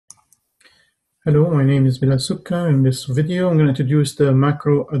Hello, my name is Bilal Sukka. In this video, I'm going to introduce the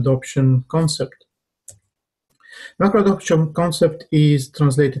macro adoption concept. Macro adoption concept is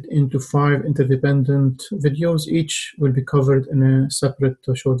translated into 5 interdependent videos. Each will be covered in a separate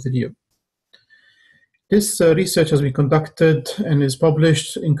short video. This research has been conducted and is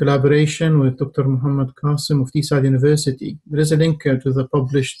published in collaboration with Dr. Muhammad Qasim of Teesside University. There is a link to the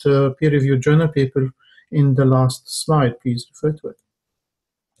published peer-reviewed journal paper in the last slide. Please refer to it.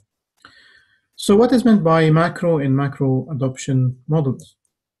 So what is meant by macro and macro adoption models?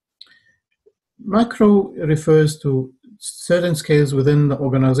 Macro refers to certain scales within the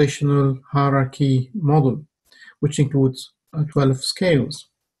organizational hierarchy model, which includes 12 scales.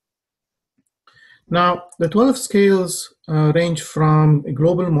 Now, the 12 scales range from a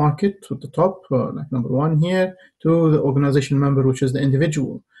global market to the top, like number 1 here, to the organization member, which is the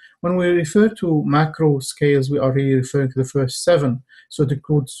individual. When we refer to macro scales, we are really referring to the first 7. So it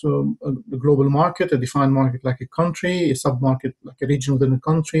includes the global market, a defined market like a country, a sub-market like a region within a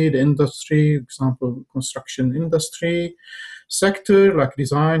country, the industry, for example, construction industry, sector like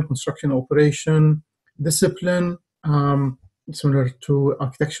design, construction, operation, discipline, similar to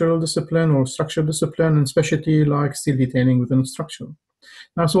architectural discipline or structural discipline, and specialty like steel detailing within structural.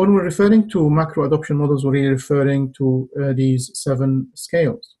 Now, so when we're referring to macro adoption models, we're really referring to these 7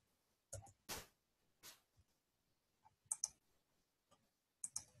 scales.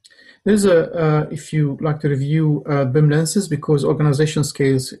 There's if you like to review BIM lenses, because organization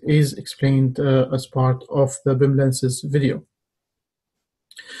scales is explained as part of the BIM lenses video.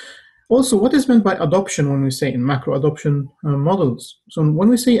 Also, what is meant by adoption when we say in macro adoption models? So when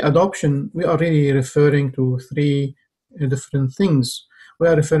we say adoption, we are really referring to 3 different things. We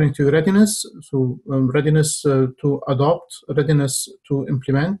are referring to readiness, so readiness to adopt, readiness to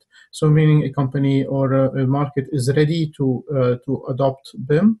implement. So meaning a company or a market is ready to adopt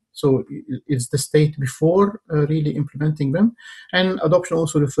BIM. So it's the state before really implementing BIM. And adoption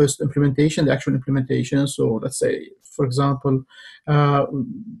also refers to implementation, the actual implementation. So let's say, for example,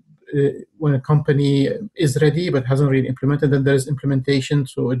 when a company is ready but hasn't really implemented, then there's implementation.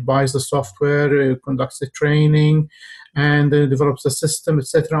 So it buys the software, conducts the training, and develops the system,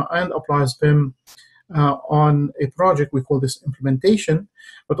 etc., and applies BIM on a project. We call this implementation.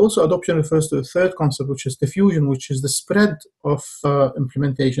 But also adoption refers to a third concept, which is diffusion, which is the spread of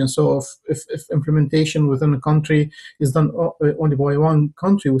implementation. So if implementation within a country is done only by one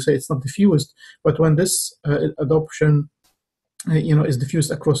country, we say it's not diffused. But when this adoption is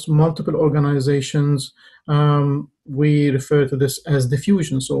diffused across multiple organizations, we refer to this as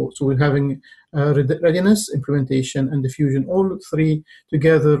diffusion. So we're having readiness, implementation, and diffusion. All 3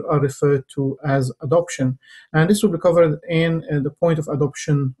 together are referred to as adoption. And this will be covered in the point of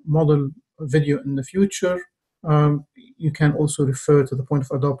adoption model video in the future. You can also refer to the point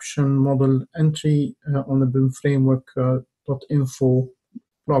of adoption model entry on the BIM framework.info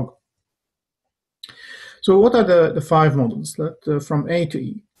blog. So what are the 5 models that from A to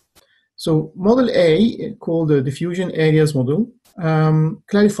E? So model A, called the diffusion areas model,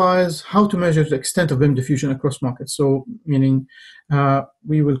 clarifies how to measure the extent of BIM diffusion across markets. So meaning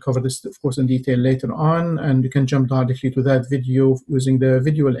we will cover this, of course, in detail later on, and you can jump directly to that video using the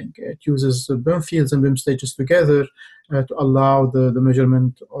video link. It uses BIM fields and BIM stages together to allow the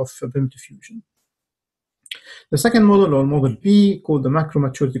measurement of BIM diffusion. The second model, or model B, called the macro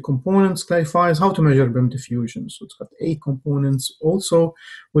maturity components, clarifies how to measure BIM diffusion. So it's got 8 components. Also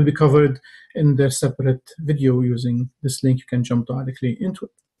will be covered in their separate video. Using this link, you can jump directly into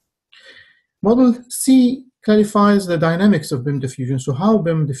it. Model C clarifies the dynamics of BIM diffusion, so how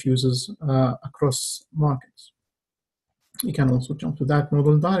BIM diffuses across markets. You can also jump to that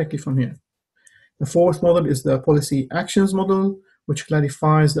model directly from here. The 4th model is the policy actions model, which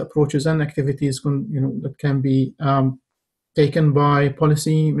clarifies the approaches and activities that can be taken by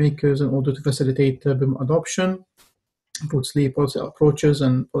policy makers in order to facilitate BIM adoption. Includes the policy approaches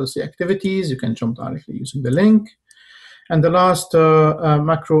and policy activities. You can jump directly using the link. And the last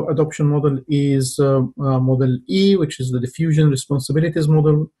macro adoption model is model E, which is the diffusion responsibilities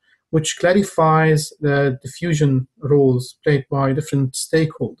model, which clarifies the diffusion roles played by different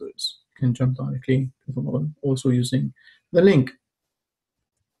stakeholders. You can jump directly to the model also using the link.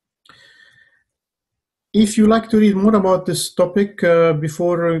 If you like to read more about this topic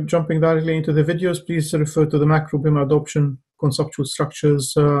before jumping directly into the videos, please refer to the Macro BIM Adoption Conceptual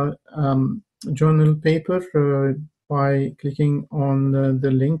Structures journal paper by clicking on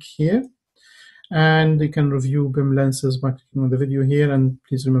the link here. And you can review BIM lenses by clicking on the video here, and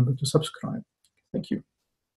please remember to subscribe. Thank you.